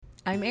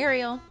I'm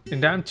Ariel.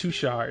 And I'm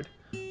Tushard.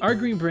 Our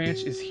Green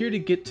Branch is here to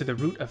get to the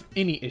root of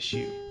any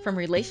issue. From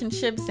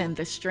relationships and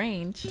the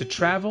strange, To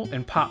travel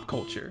and pop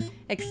culture.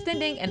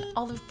 extending an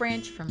olive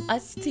branch from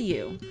us to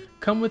you.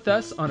 Come with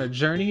us on a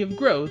journey of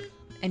growth.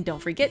 And don't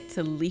forget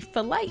to leaf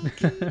a like.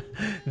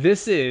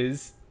 This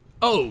is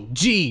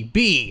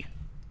OGB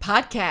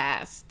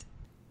Podcast.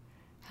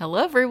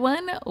 Hello,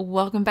 everyone.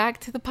 Welcome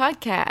back to the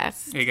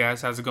podcast. Hey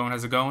guys, how's it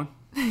going?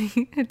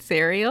 It's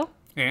Ariel.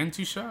 And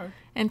Tushard.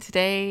 And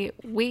today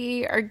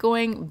we are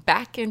going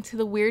back into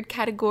the weird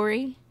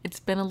category. It's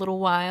been a little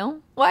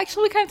while. Well,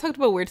 actually, we kind of talked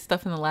about weird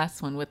stuff in the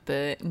last one with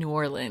the New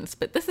Orleans,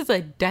 but this is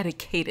a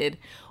dedicated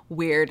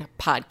weird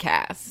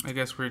podcast. I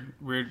guess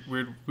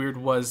weird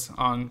was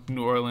on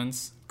New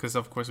Orleans because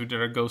of course we did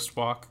our ghost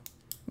walk.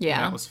 Yeah,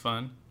 And that was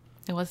fun.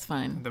 It was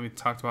fun. And then we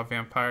talked about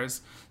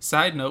vampires.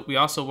 Side note, we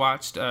also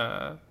watched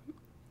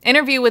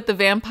Interview with the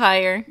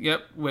Vampire.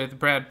 Yep, with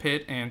Brad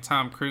Pitt and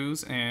Tom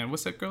Cruise and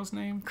what's that girl's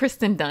name?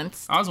 Kristen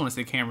Dunst. I always want to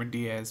say Cameron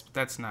Diaz, but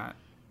that's not.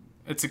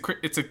 It's a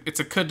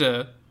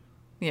coulda.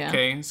 Yeah.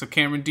 Okay, so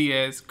Cameron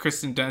Diaz,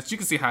 Kristen Dunst. You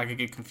can see how I could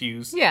get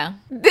confused. Yeah.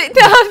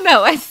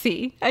 No, I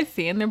see.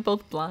 And they're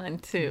both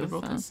blonde too. They're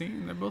both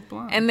insane. They're both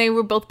blonde. And they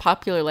were both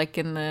popular like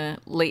in the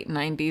late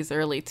 90s,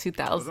 early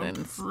 2000s.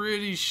 I'm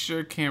pretty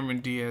sure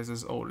Cameron Diaz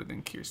is older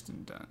than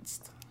Kirsten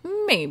Dunst.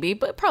 Maybe,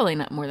 but probably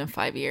not more than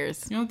 5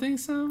 years. You don't think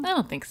so? I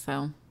don't think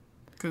so.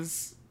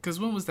 Because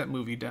when was that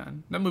movie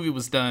done? That movie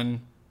was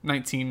done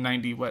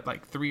 1990, what,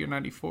 like 3 or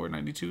 94,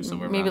 92,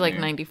 somewhere Maybe around like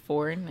there.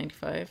 94,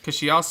 95. Because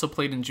she also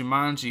played in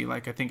Jumanji,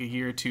 like I think a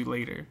year or two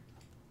later.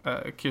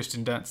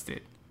 Kirsten Dunst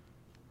did.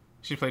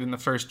 She played in the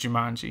first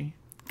Jumanji.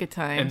 Good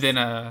times. And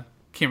then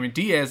Cameron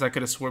Diaz, I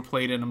could have swore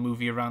played in a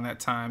movie around that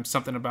time,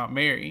 Something About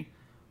Mary,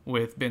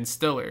 with Ben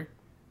Stiller.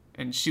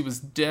 And she was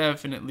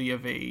definitely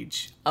of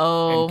age.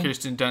 Oh. And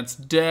Kirsten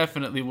Dunst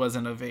definitely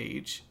wasn't of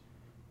age.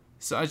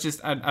 So I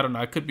don't know.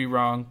 I could be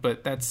wrong,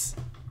 but that's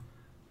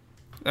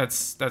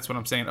what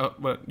I'm saying. Oh,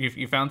 what,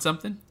 you found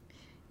something?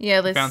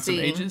 Yeah, let's Found see.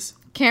 some ages?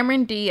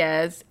 Cameron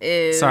Diaz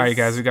is... Sorry,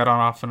 guys. We got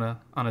off on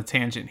a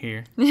tangent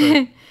here.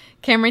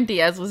 Cameron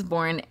Diaz was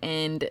born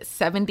in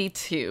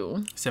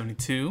 72.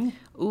 72?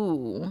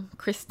 Ooh,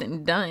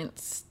 Kristen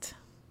Dunst.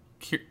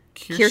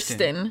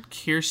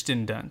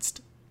 Kirsten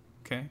Dunst.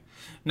 Okay.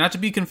 Not to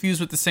be confused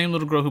with the same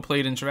little girl who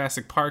played in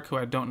Jurassic Park, who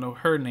I don't know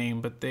her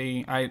name, but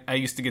I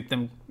used to get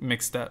them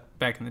mixed up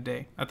back in the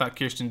day. I thought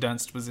Kirsten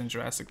Dunst was in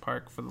Jurassic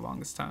Park for the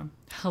longest time.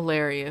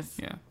 Hilarious.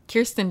 Yeah.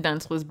 Kirsten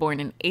Dunst was born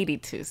in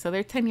 82, so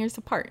they're 10 years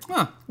apart.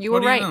 Huh. You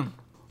were right.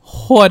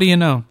 What do you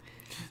know?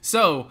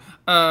 So,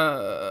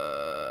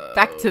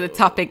 back to the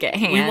topic at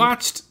hand.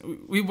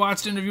 We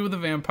watched Interview with the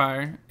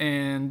Vampire,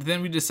 and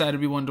then we decided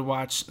we wanted to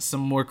watch some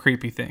more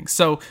creepy things.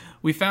 So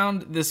we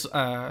found this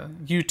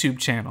YouTube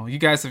channel. You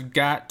guys have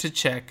got to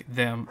check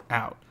them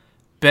out.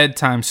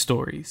 Bedtime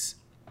Stories.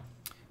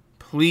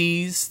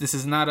 Please, this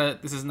is not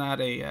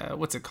a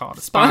what's it called?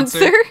 A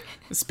sponsor?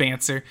 A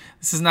sponsor.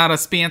 This is not a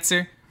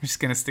sponsor. I'm just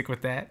gonna stick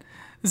with that.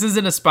 This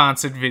isn't a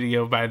sponsored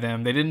video by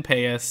them. They didn't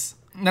pay us.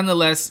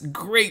 Nonetheless,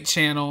 great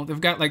channel.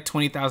 They've got like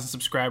 20,000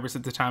 subscribers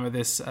at the time of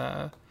this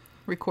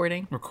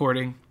recording.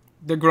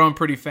 They're growing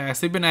pretty fast.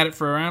 They've been at it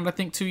for around, I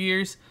think, 2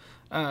 years.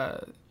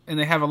 And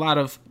they have a lot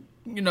of,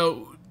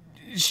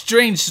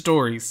 strange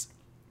stories.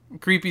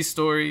 Creepy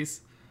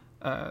stories.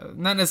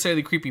 Not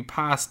necessarily creepy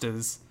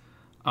pastas.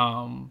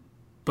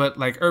 But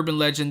like urban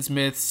legends,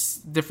 myths,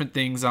 different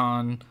things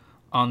on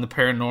the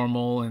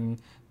paranormal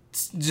and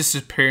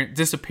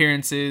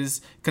disappearances,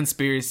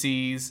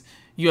 conspiracies,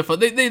 UFO.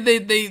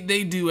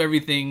 They do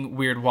everything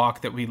weird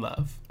walk that we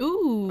love.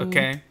 Ooh.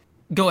 Okay?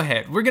 Go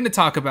ahead. We're going to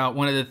talk about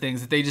one of the things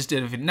that they just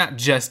did, not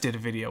just did a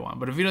video on,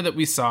 but a video that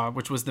we saw,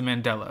 which was the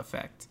Mandela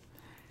effect.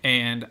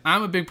 And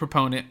I'm a big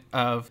proponent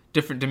of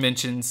different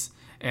dimensions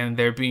and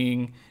there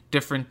being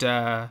different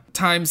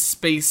time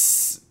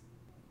spaces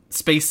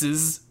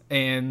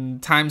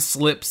and time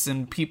slips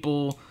and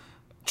people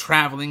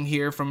traveling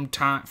here from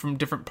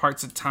different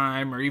parts of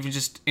time or even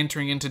just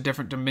entering into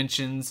different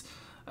dimensions.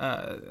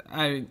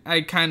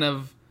 I kind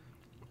of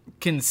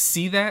can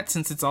see that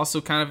since it's also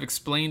kind of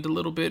explained a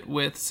little bit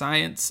with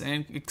science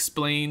and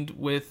explained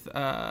with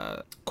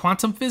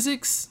quantum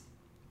physics.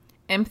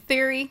 M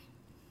theory?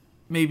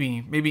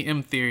 Maybe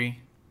M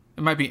theory.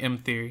 It might be M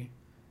theory.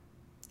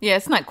 Yeah,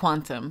 it's not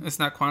quantum. It's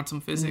not quantum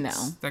physics.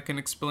 No. That can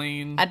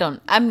explain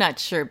I'm not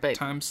sure, but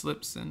time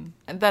slips and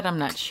that I'm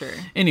not sure.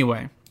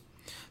 Anyway.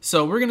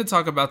 So we're going to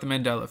talk about the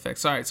Mandela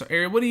effect. All right, so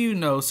Ariel, what do you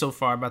know so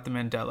far about the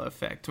Mandela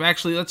effect? Well,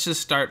 actually, let's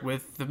just start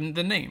with the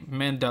name,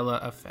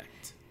 Mandela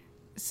effect.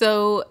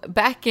 So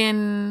back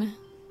in,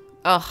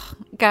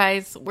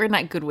 guys, we're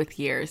not good with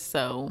years,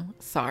 so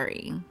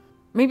sorry.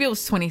 Maybe it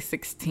was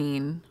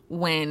 2016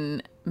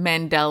 when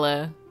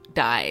Mandela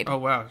died. Oh,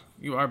 wow.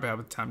 You are bad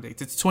with time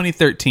dates. It's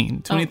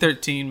 2013.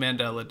 2013,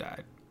 Mandela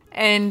died.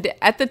 And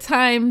at the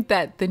time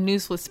that the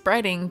news was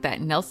spreading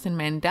that Nelson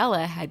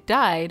Mandela had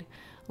died,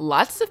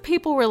 lots of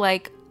people were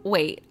like,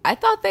 Wait, I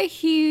thought that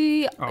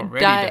he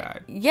Already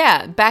died.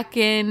 Yeah, back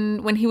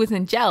in when he was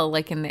in jail,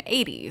 like in the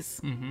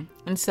 80s. Mm-hmm.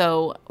 And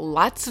so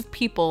lots of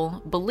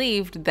people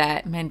believed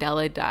that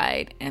Mandela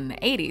died in the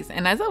 80s.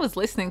 And as I was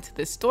listening to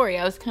this story,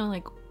 I was kind of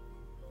like,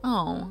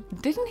 oh,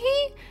 didn't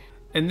he?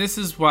 And this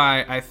is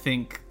why I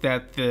think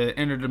that the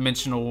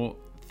interdimensional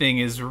thing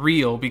is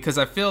real, because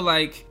I feel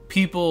like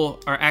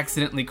people are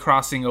accidentally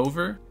crossing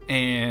over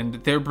and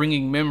they're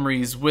bringing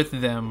memories with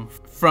them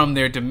from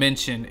their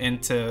dimension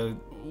into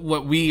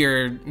what we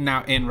are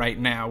now in right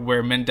now,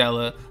 where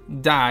Mandela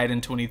died in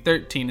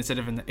 2013 instead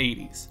of in the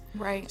 80s.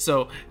 Right.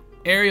 So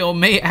Ariel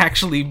may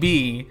actually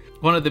be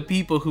one of the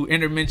people who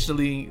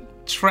interdimensionally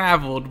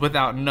traveled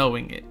without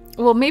knowing it.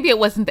 Well, maybe it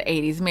wasn't the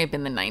 80s. It may have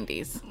been the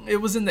 90s. It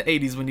was in the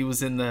 80s when he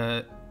was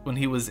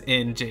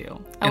in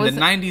jail. In the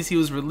 90s, he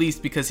was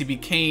released because he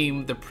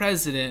became the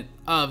president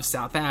of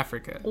South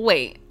Africa.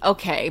 Wait,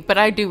 okay, but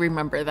I do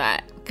remember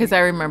that because I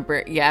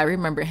remember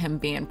him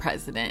being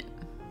president.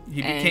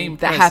 He became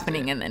that president.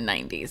 happening in the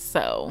 90s.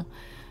 So,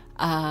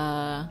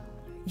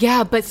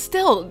 yeah, but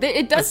still,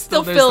 it does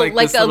still feel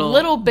like a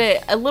little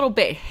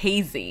bit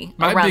hazy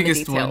around the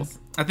details.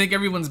 I think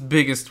everyone's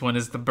biggest one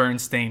is the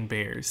Bernstein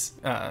Bears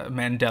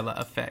Mandela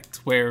effect,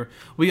 where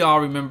we all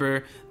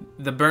remember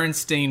the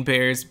Bernstein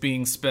Bears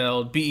being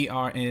spelled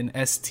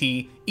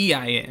Bernstein.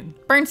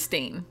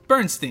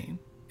 Bernstein.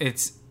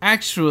 It's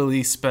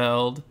actually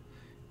spelled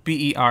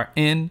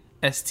Bernstein.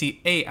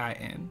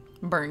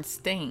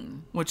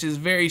 Bernstein. Which is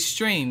very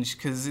strange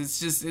because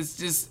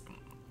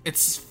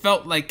it's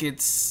felt like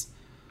it's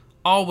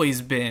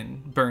always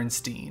been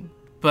Bernstein,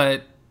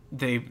 but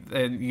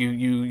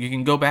you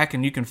can go back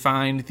and you can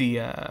find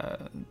the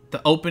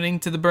opening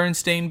to the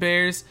Bernstein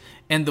Bears,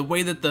 and the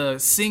way that the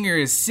singer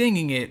is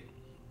singing it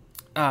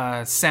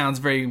sounds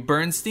very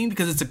Bernstein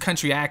because it's a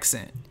country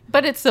accent.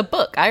 But it's a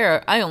book.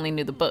 I only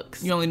knew the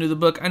books. You only knew the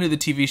book. I knew the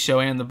TV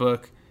show and the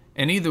book,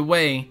 and either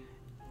way,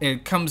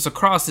 it comes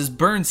across as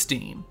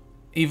Bernstein,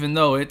 even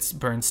though it's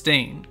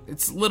Bernstein.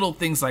 It's little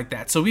things like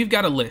that. So we've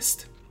got a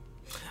list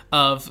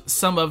of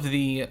some of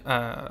the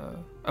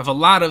of a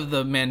lot of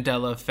the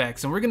Mandela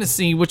effects, and we're gonna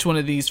see which one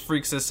of these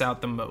freaks us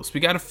out the most. We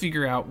got to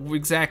figure out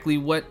exactly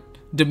what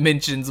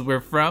dimensions we're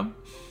from,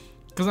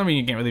 because I mean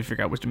you can't really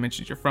figure out which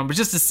dimensions you're from, but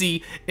just to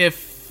see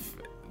if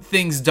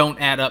things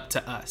don't add up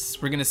to us.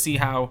 We're gonna see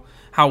how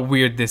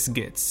weird this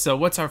gets. So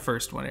what's our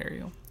first one,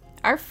 Ariel?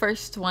 Our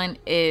first one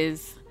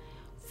is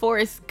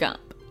Forrest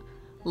Gump.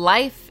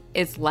 Life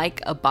is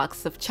like a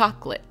box of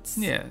chocolates.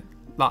 Yeah,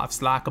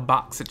 life's like a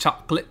box of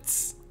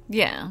chocolates.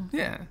 Yeah.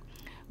 Yeah.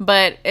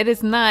 But it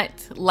is not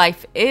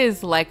life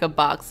is like a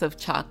box of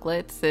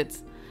chocolates.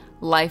 It's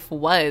life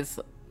was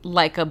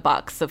like a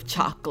box of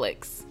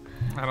chocolates.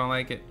 I don't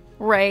like it.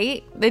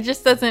 Right? It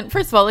just doesn't,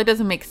 first of all, it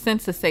doesn't make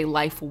sense to say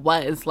life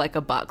was like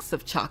a box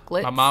of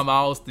chocolates. My mom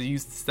always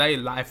used to say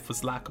life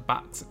was like a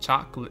box of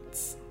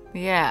chocolates.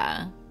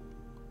 Yeah.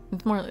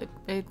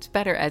 It's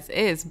better as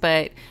is,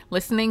 but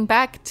listening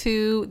back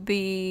to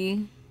the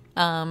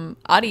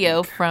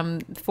audio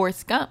from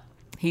Forrest Gump,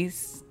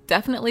 he's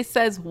definitely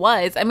says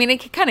was. I mean,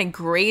 it kind of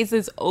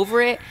grazes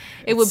over it.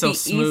 It would be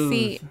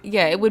easy.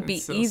 Yeah, it would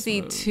be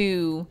easy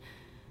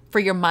for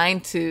your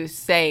mind to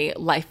say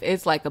life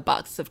is like a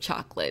box of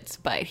chocolates,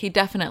 but he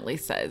definitely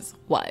says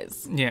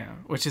was. Yeah,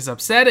 which is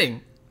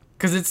upsetting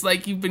because it's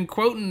like you've been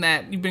quoting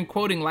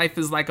life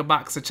is like a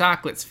box of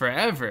chocolates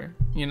forever,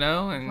 you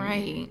know? And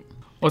right.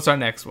 What's our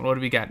next one? What do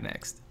we got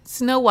next?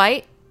 Snow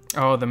White.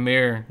 Oh, the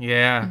mirror.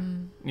 Yeah.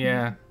 Mm-hmm.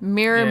 Yeah.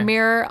 Mirror, yeah.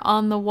 Mirror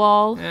on the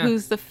wall. Yeah.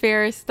 Who's the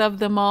fairest of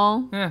them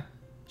all? Yeah.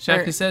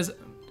 Shakti says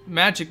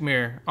magic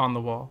mirror on the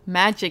wall.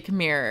 Magic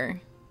mirror.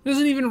 It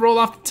doesn't even roll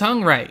off the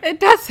tongue right. It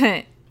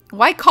doesn't.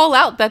 Why call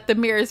out that the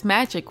mirror is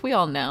magic? We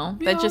all know.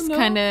 That just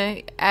kind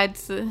of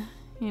adds an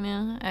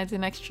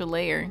extra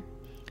layer.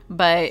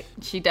 But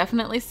she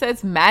definitely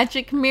says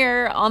magic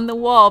mirror on the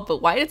wall.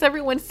 But why does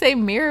everyone say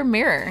mirror,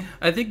 mirror?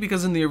 I think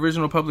because in the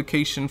original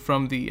publication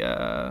from the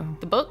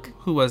book?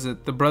 Who was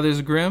it? The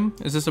Brothers Grimm?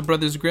 Is this a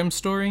Brothers Grimm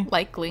story?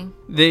 Likely.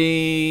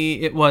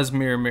 It was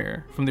mirror,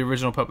 mirror from the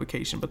original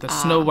publication. But the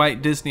Snow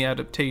White Disney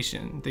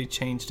adaptation, they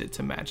changed it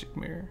to magic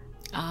mirror.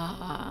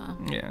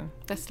 Yeah.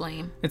 That's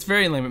lame. It's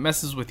very lame. It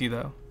messes with you,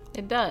 though.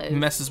 It does. It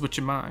messes with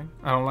your mind.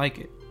 I don't like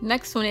it.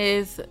 Next one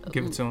is...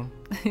 Give it to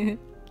him.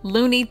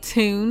 Looney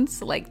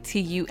Tunes, like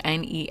Tunes,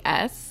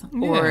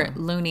 or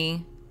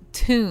Looney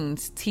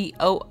Tunes, Toons.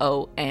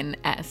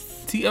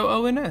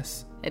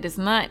 Toons. It is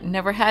not,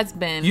 never has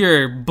been.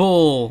 You're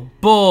bull.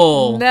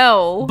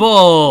 No.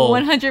 Bull.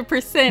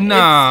 100%.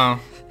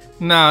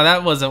 No,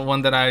 that wasn't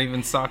one that I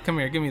even saw. Come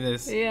here, give me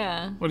this.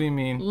 Yeah. What do you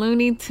mean?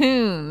 Looney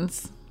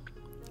Tunes.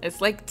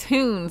 It's like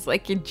tunes,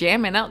 like you're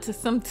jamming out to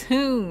some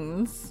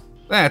tunes.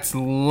 That's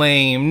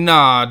lame.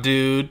 Nah,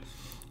 dude.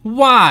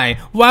 Why?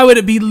 Why would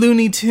it be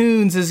Looney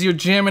Tunes as you're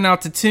jamming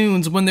out to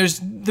tunes when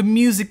the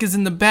music is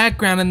in the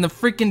background and the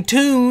freaking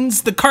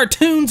tunes, the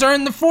cartoons are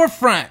in the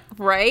forefront?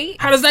 Right?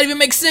 How does that even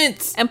make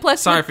sense? And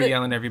plus, sorry for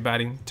yelling,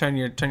 everybody. Turn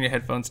your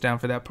headphones down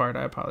for that part.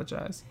 I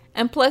apologize.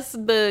 And plus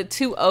the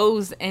 2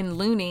 O's in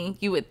Looney,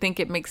 you would think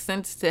it makes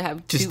sense to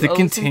have just 2 to O's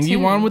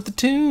continue on with the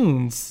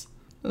tunes.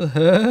 He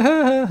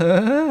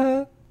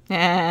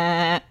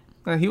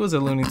was a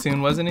Looney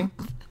Tune, wasn't he?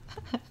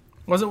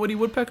 Wasn't Woody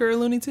Woodpecker a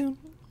Looney Tune?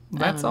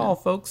 That's all,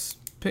 folks.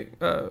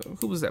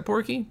 Who was that?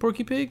 Porky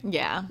Pig?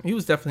 Yeah. He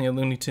was definitely a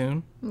Looney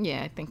Tune.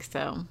 Yeah, I think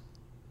so.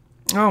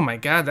 Oh my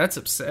God, that's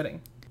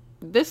upsetting.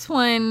 This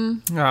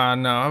one...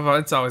 no,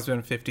 it's always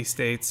been 50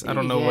 states. I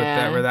don't know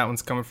where that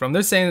one's coming from.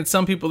 They're saying that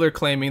some people are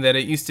claiming that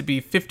it used to be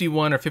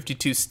 51 or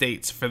 52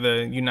 states for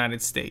the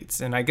United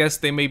States. And I guess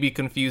they may be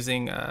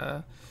confusing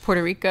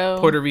Puerto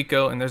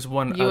Rico, and there's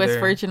one U.S. other...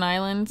 Virgin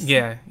Islands.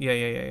 Yeah.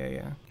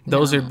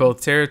 Those are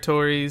both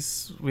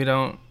territories. We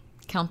don't...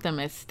 count them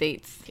as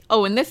states.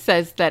 Oh, and this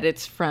says that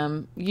it's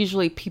from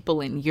usually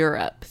people in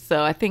Europe.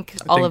 So I think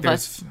all of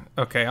us...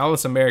 Okay, all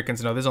us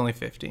Americans know there's only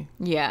 50.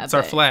 Yeah. It's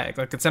our flag.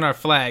 Like, it's in our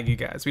flag, you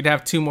guys. We'd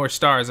have 2 more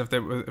stars if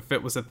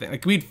it was a thing.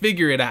 Like, we'd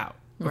figure it out.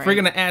 If we're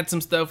going to add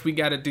some stuff, we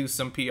got to do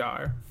some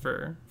PR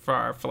for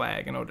our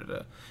flag in order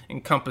to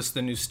encompass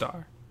the new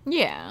star.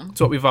 Yeah.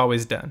 It's what we've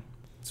always done.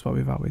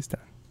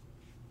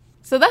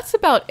 So that's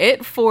about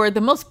it for the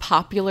most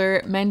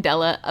popular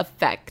Mandela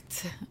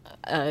effect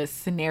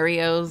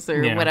scenarios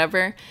or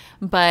whatever.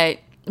 But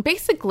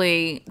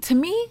basically, to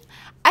me,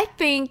 I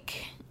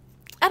think,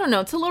 I don't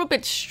know, it's a little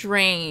bit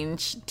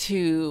strange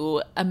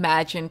to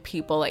imagine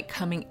people like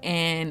coming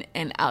in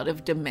and out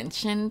of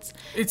dimensions.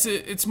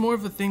 It's more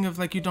of a thing of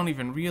like you don't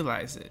even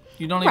realize it.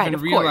 You don't Right, even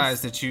of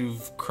realize course. that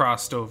you've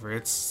crossed over.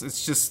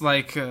 It's just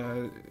like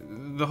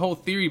the whole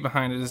theory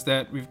behind it is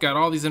that we've got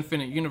all these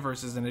infinite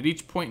universes, and at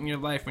each point in your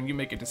life when you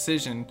make a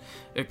decision,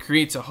 it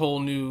creates a whole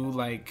new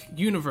like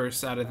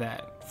universe out of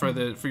that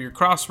for your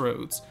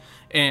crossroads.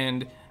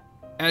 And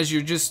as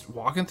you're just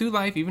walking through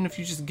life, even if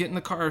you just get in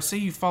the car or say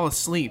you fall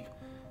asleep,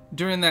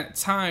 during that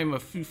time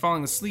of you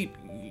falling asleep,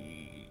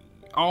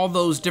 all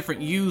those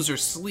different yous are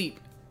asleep,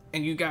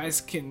 and you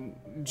guys can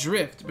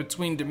drift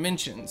between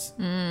dimensions.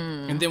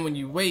 And then when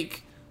you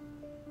wake,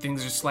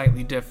 things are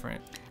slightly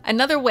different.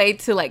 Another way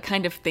to like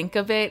kind of think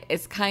of it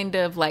is kind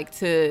of like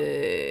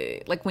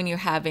when you're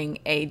having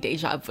a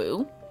deja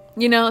vu.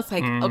 You know, it's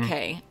like,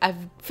 okay, I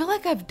feel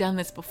like I've done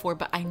this before,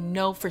 but I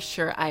know for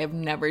sure I have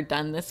never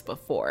done this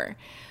before.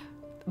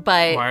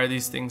 But why are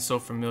these things so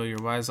familiar?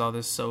 Why is all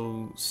this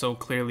so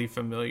clearly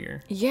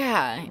familiar?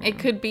 Yeah, it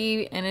could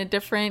be in a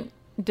different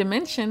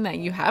dimension that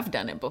you have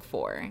done it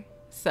before.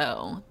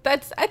 So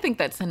I think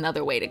that's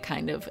another way to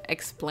kind of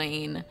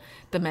explain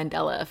the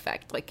Mandela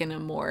effect, like in a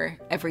more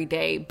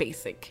everyday,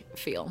 basic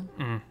feel.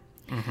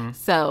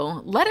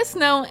 So let us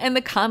know in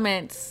the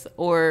comments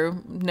or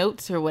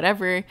notes or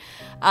whatever.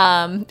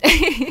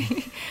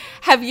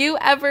 Have you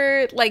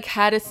ever like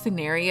had a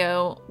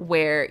scenario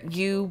where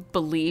you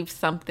believe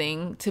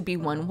something to be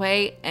one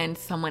way and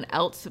someone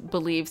else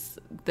believes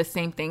the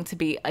same thing to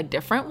be a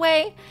different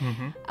way?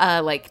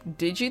 Like,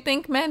 did you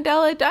think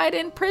Mandela died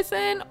in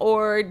prison,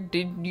 or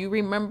did you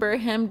remember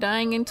him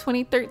dying in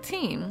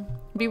 2013?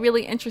 Be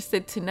really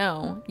interested to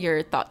know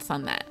your thoughts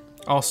on that.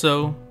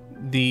 Also,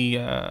 the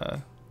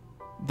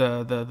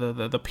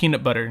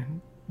peanut butter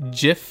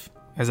Jif,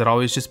 has it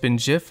always just been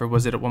Jif, or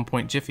was it at one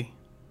point Jiffy?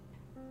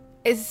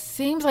 It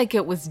seems like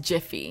it was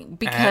Jiffy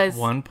because at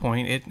one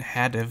point it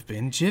had to have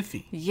been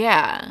Jiffy.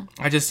 Yeah.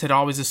 I just had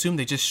always assumed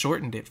they just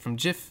shortened it from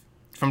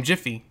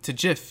Jiffy to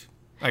Jif.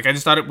 Like, I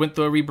just thought it went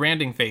through a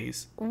rebranding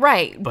phase.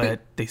 Right. But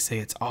they say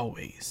it's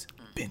always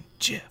been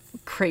Jif.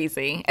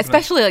 Crazy.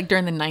 Especially like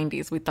during the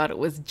 90s, we thought it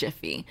was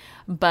Jiffy.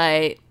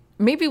 But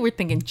maybe we're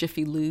thinking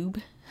Jiffy Lube.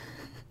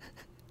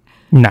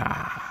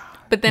 Nah.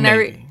 But then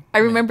I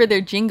remember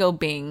their jingle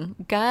being,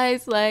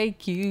 guys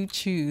like you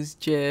choose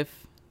Jif.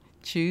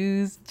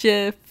 Choose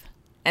Jif.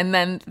 And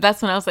then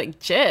that's when I was like,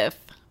 Jif?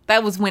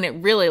 That was when it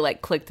really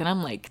like clicked, and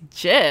I'm like,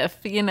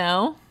 Jif, you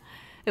know?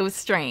 It was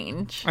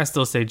strange. I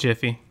still say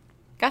Jiffy.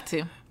 Got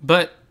to.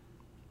 But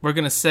we're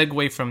going to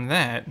segue from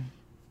that.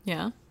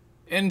 Yeah.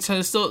 And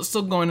so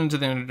still going into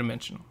the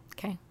interdimensional.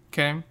 Okay.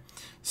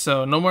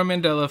 So no more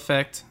Mandela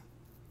effect,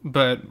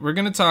 but we're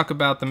going to talk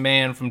about the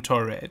man from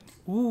Taured.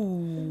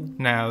 Ooh.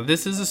 Now,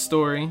 this is a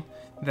story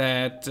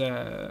that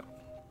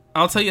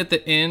I'll tell you at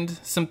the end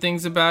some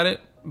things about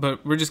it,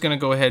 but we're just going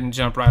to go ahead and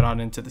jump right on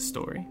into the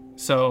story.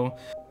 So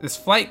this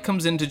flight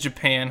comes into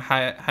Japan,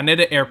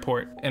 Haneda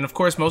Airport. And of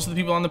course, most of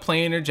the people on the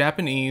plane are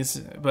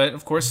Japanese, but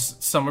of course,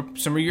 some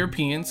are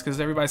Europeans, because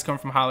everybody's coming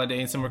from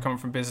holiday and some are coming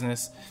from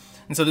business.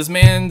 And so this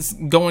man's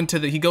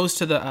he goes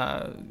to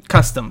the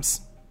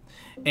customs.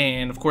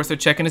 And of course, they're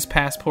checking his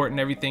passport and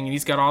everything. And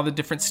he's got all the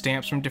different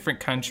stamps from different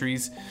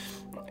countries.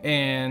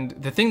 And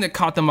the thing that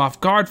caught them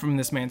off guard from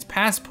this man's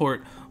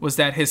passport was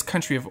that his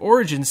country of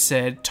origin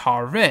said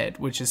Taured,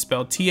 which is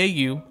spelled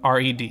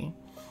Taured.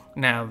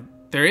 Now,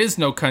 there is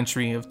no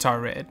country of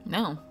Taured.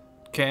 No.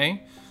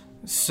 Okay?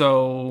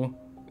 So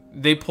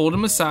they pulled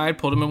him aside,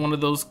 pulled him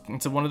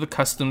into one of the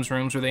customs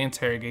rooms where they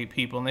interrogate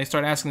people, and they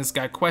start asking this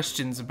guy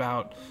questions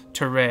about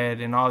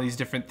Taured and all these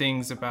different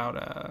things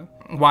about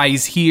why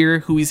he's here,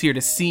 who he's here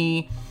to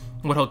see,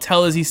 what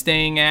hotel is he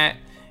staying at,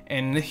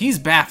 and he's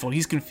baffled,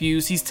 he's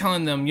confused. He's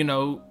telling them,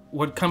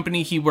 what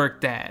company he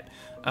worked at,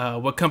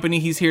 what company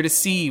he's here to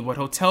see, what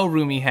hotel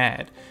room he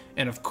had.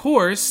 And of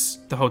course,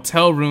 the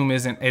hotel room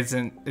is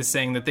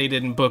saying that they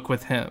didn't book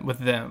with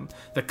them.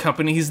 The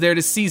company he's there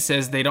to see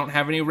says they don't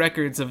have any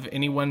records of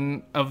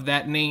anyone of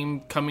that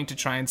name coming to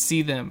try and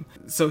see them.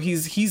 So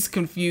he's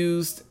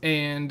confused,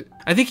 and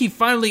I think he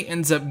finally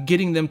ends up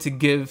getting them to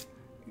give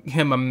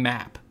him a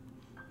map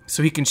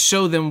so he can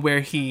show them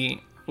where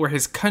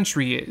his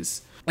country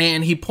is.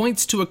 And he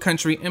points to a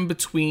country in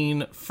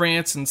between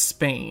France and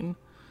Spain.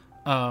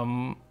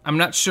 I'm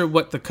not sure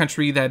what the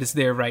country that is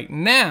there right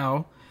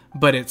now,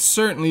 but it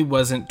certainly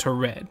wasn't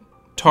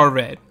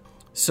Taured.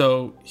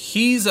 So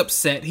he's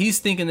upset. He's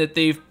thinking that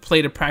they've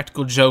played a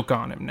practical joke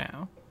on him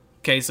now.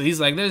 Okay, so he's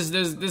like, this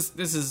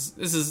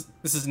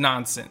is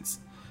nonsense.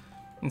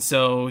 And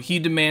so he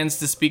demands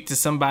to speak to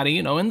somebody,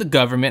 in the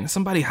government,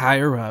 somebody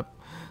higher up.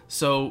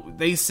 So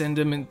they send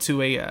him into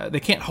they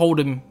can't hold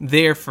him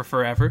there for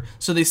forever.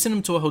 So they send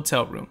him to a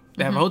hotel room.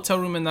 They have a hotel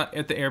room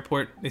at the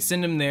airport. They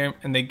send him there,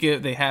 and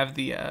they have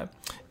the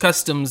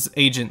customs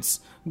agents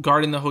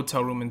guarding the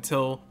hotel room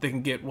until they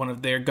can get one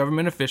of their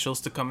government officials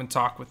to come and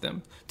talk with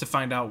them to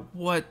find out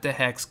what the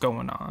heck's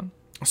going on.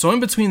 So in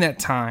between that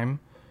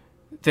time,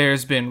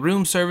 there's been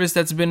room service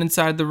that's been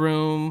inside the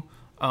room.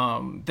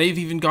 They've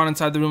even gone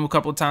inside the room a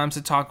couple of times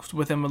to talk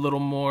with him a little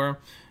more.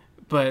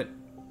 But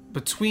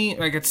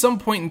at some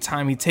point in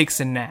time, he takes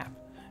a nap.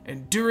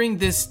 And during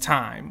this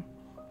time,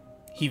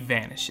 he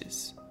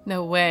vanishes.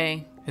 No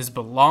way. His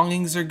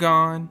belongings are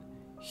gone.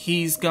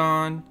 He's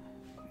gone.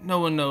 No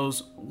one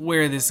knows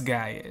where this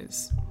guy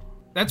is.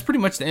 That's pretty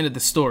much the end of the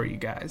story, you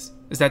guys.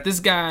 Is that this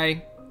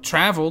guy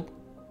traveled,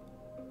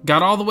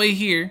 got all the way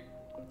here,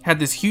 had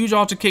this huge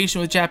altercation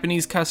with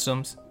Japanese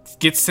customs,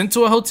 gets sent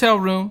to a hotel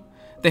room.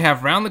 They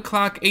have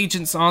round-the-clock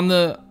agents on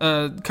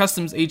the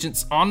customs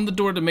agents on the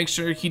door to make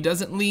sure he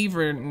doesn't leave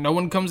or no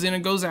one comes in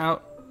and goes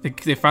out.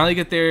 They finally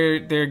get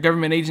their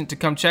government agent to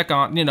come check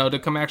on, to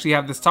come actually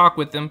have this talk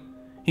with them.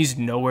 He's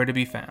nowhere to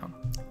be found.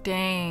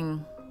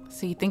 Dang.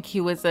 So you think he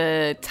was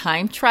a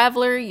time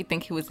traveler? You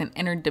think he was an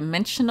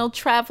interdimensional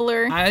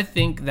traveler? I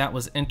think that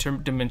was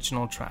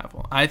interdimensional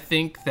travel. I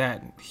think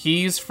that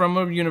he's from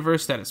a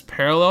universe that is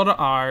parallel to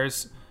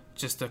ours,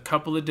 just a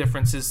couple of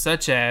differences,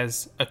 such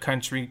as a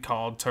country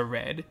called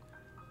Taured.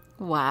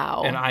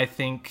 Wow. And I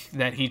think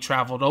that he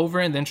traveled over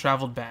and then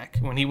traveled back.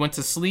 When he went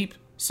to sleep,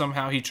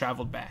 somehow he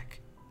traveled back.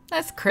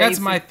 That's crazy. That's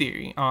my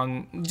theory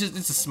on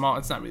it's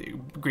not really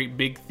a great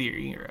big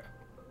theory or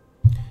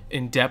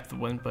in-depth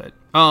one, but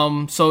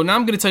so now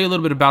I'm going to tell you a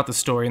little bit about the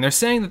story. And they're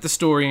saying that the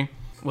story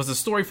was a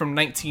story from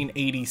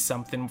 1980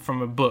 something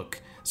from a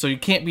book, so you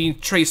can't be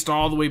traced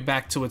all the way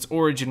back to its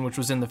origin, which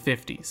was in the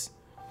 50s.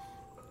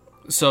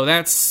 So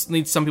that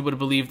leads some people to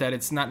believe that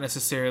it's not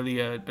necessarily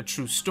a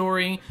true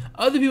story.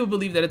 Other people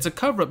believe that it's a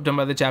cover-up done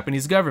by the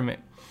Japanese government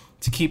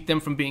to keep them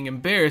from being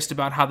embarrassed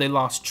about how they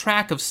lost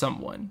track of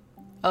someone.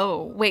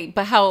 Oh, wait,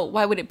 but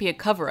why would it be a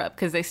cover-up?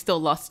 Because they still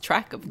lost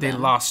track of them. They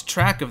lost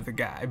track of the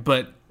guy,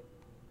 but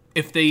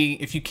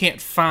if you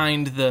can't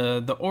find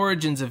the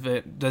origins of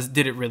it,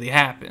 did it really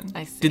happen?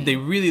 I see. Did they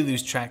really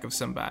lose track of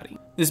somebody?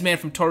 This man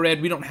from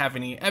Taured, we don't have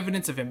any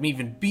evidence of him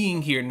even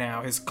being here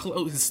now. His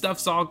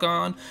stuff's all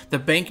gone. The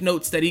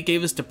banknotes that he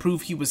gave us to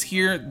prove he was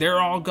here, they're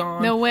all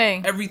gone. No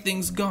way.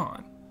 Everything's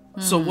gone.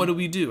 So what do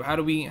we do? How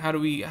do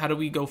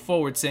we go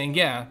forward saying,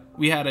 yeah,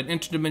 we had an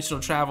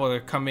interdimensional traveler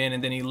come in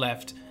and then he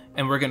left,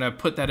 and we're gonna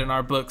put that in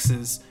our books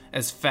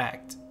as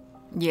fact?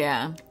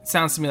 Yeah. It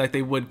sounds to me like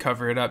they would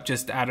cover it up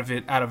just out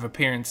of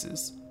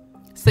appearances.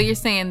 So you're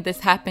saying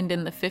this happened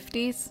in the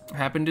 50s? It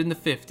happened in the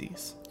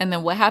 50s. And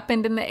then what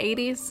happened in the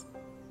 80s?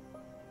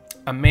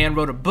 A man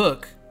wrote a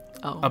book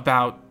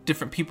about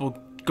different people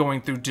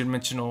going through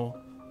dimensional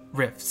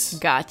rifts.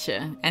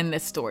 Gotcha. And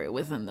this story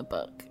was in the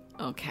book.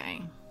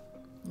 Okay.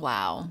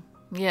 Wow.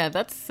 Yeah,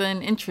 that's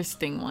an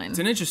interesting one. It's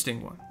an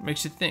interesting one.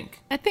 Makes you think.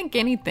 I think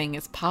anything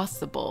is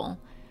possible.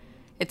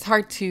 It's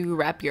hard to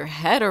wrap your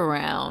head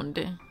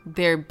around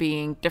there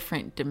being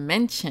different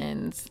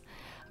dimensions,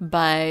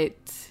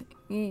 but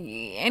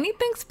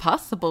anything's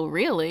possible,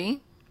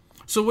 really.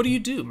 So what do you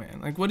do, man?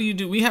 Like, what do you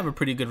do? We have a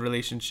pretty good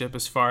relationship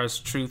as far as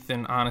truth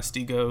and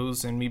honesty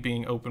goes, and me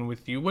being open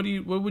with you. What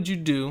would you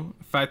do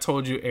if I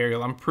told you,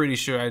 Ariel, I'm pretty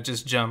sure I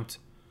just jumped.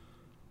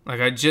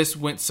 Like, I just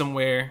went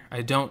somewhere.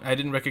 I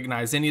didn't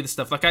recognize any of the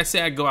stuff. Like I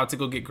say, I go out to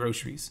go get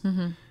groceries.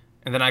 Mm-hmm.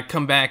 And then I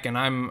come back and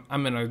I'm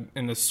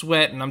in a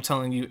sweat, and I'm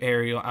telling you,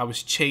 Ariel, I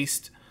was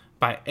chased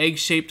by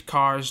egg-shaped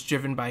cars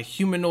driven by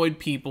humanoid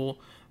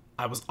people.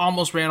 I was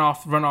almost run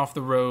off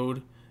the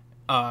road.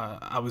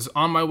 I was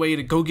on my way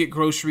to go get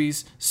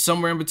groceries.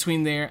 Somewhere in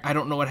between there, I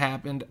don't know what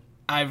happened.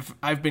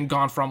 I've been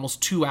gone for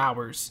almost 2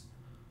 hours.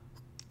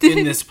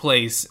 in this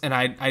place, and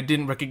I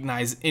didn't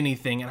recognize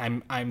anything,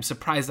 and I'm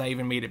surprised I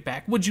even made it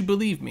back. Would you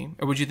believe me,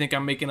 or would you think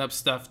I'm making up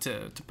stuff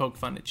to poke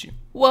fun at you?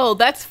 Well,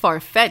 that's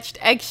far-fetched.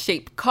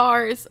 Egg-shaped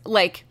cars.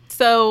 Like,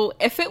 so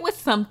if it was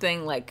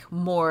something like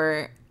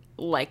more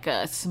like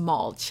a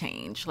small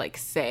change, like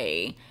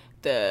say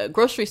the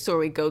grocery store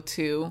we go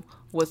to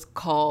was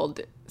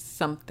called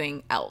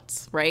something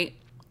else, right?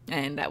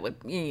 And that would,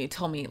 you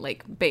told me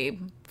like,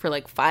 babe, for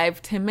like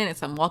 5-10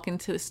 minutes, I'm walking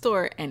to the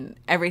store and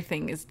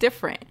everything is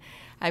different.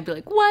 I'd be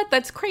like, what?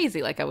 That's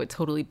crazy. Like, I would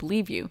totally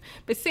believe you.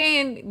 But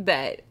saying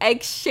that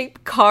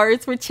egg-shaped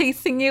cars were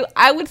chasing you,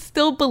 I would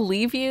still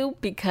believe you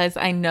because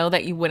I know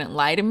that you wouldn't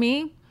lie to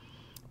me.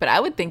 But I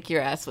would think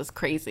your ass was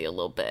crazy a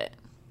little bit.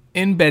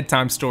 In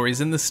Bedtime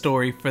Stories, in the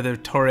story for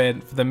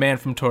the man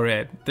from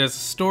Torred, there's a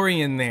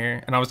story in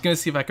there, and I was going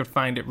to see if I could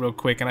find it real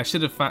quick, and I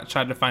should have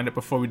tried to find it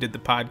before we did the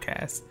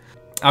podcast.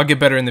 I'll get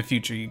better in the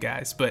future, you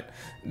guys. But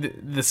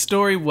the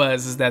story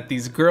is that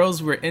these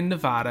girls were in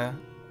Nevada,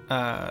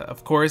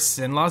 of course,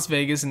 in Las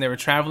Vegas, and they were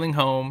traveling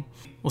home,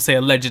 we'll say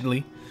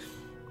allegedly,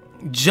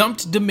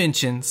 jumped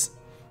dimensions,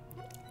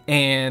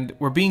 and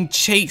were being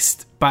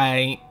chased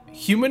by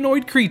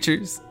humanoid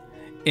creatures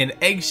in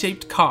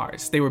egg-shaped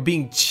cars. They were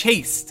being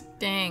chased.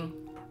 Dang.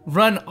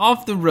 Run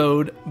off the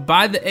road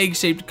by the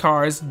egg-shaped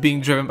cars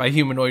being driven by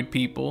humanoid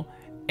people,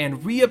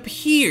 and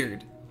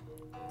reappeared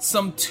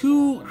some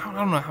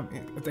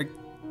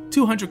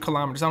 200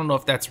 kilometers. I don't know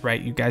if that's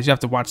right, you guys. You have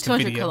to watch the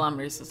video. 200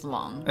 kilometers is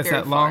long. That's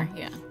very that far. long?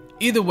 Yeah.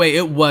 Either way,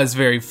 it was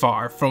very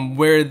far from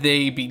where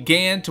they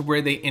began to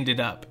where they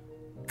ended up.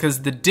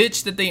 Because the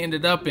ditch that they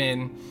ended up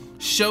in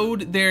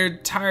showed their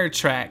tire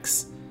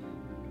tracks.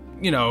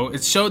 You know,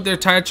 it showed their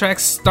tire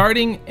tracks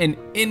starting and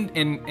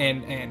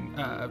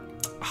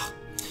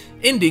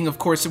ending, of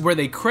course, where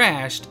they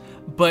crashed.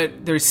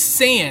 But there's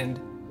sand,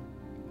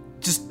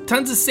 just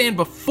tons of sand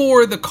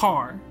before the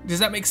car. Does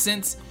that make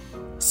sense?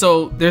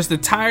 So there's the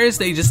tires,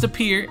 they just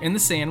appear in the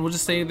sand. We'll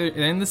just say they're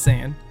in the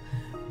sand.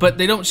 But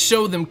they don't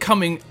show them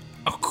coming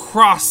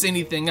across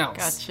anything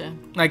else. Gotcha.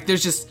 Like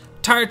there's just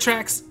tire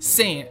tracks,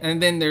 sand,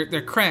 and then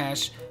their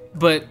crash.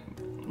 But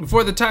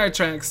before the tire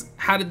tracks,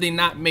 how did they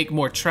not make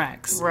more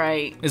tracks?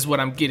 Right. Is what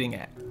I'm getting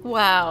at.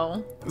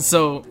 Wow.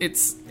 So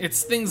it's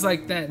things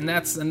like that, and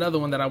that's another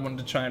one that I wanted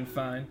to try and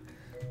find.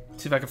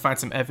 See if I can find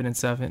some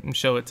evidence of it and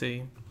show it to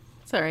you.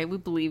 It's all right. We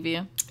believe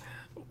you.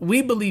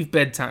 We believe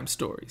bedtime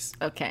stories.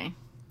 Okay.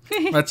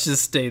 Let's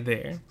just stay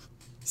there.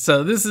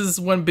 So this is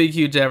one big,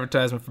 huge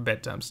advertisement for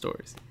bedtime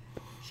stories.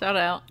 Shout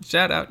out.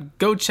 Shout out.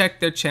 Go check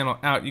their channel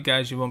out, you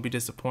guys. You won't be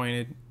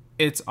disappointed.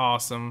 It's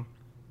awesome.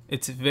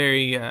 It's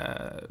very,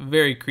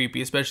 very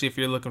creepy, especially if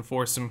you're looking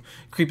for some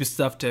creepy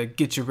stuff to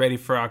get you ready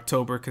for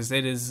October, because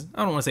it is,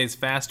 I don't want to say it's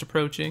fast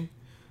approaching,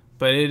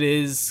 but it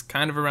is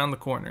kind of around the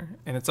corner.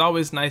 And it's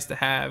always nice to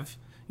have,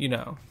 you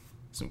know,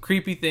 some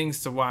creepy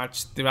things to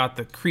watch throughout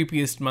the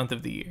creepiest month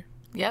of the year.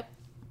 Yep.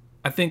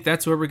 I think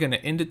that's where we're going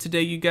to end it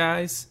today, you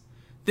guys.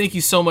 Thank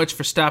you so much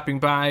for stopping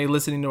by,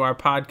 listening to our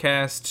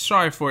podcast.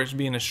 Sorry for it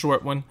being a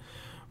short one.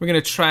 We're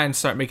going to try and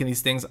start making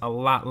these things a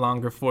lot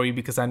longer for you,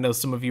 because I know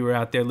some of you are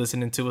out there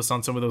listening to us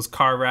on some of those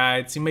car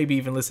rides. You may be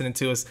even listening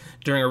to us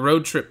during a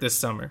road trip this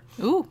summer.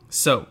 Ooh.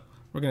 So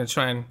we're going to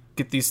try and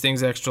get these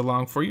things extra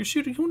long for you.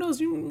 Shoot, who knows?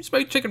 You might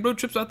be taking road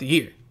trips out the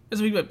year.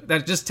 There's people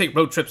that just take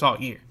road trips all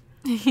year.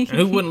 And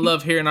who wouldn't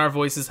love hearing our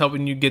voices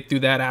helping you get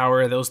through that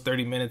hour, those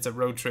 30 minutes of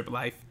road trip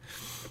life?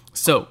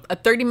 So A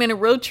 30-minute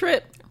road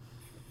trip?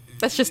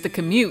 That's just a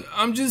commute.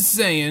 I'm just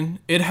saying,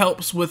 it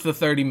helps with the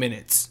 30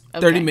 minutes.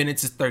 Okay. 30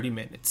 minutes is 30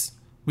 minutes.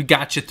 We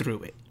got you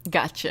through it.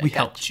 Gotcha. We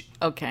helped you.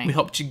 Okay. We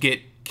helped you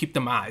keep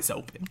them eyes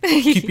open.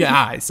 Keep your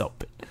eyes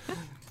open.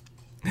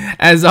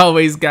 As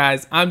always,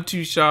 guys, I'm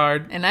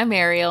Tushard. And I'm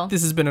Ariel.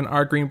 This has been an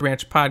Our Green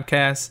Branch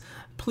podcast.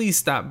 Please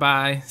stop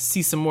by,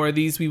 see some more of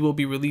these. We will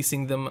be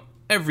releasing them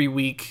every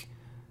week,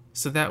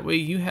 so that way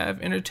you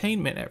have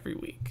entertainment every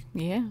week.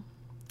 Yeah.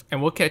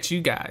 And we'll catch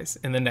you guys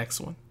in the next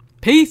one.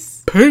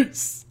 Peace.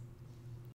 Peace.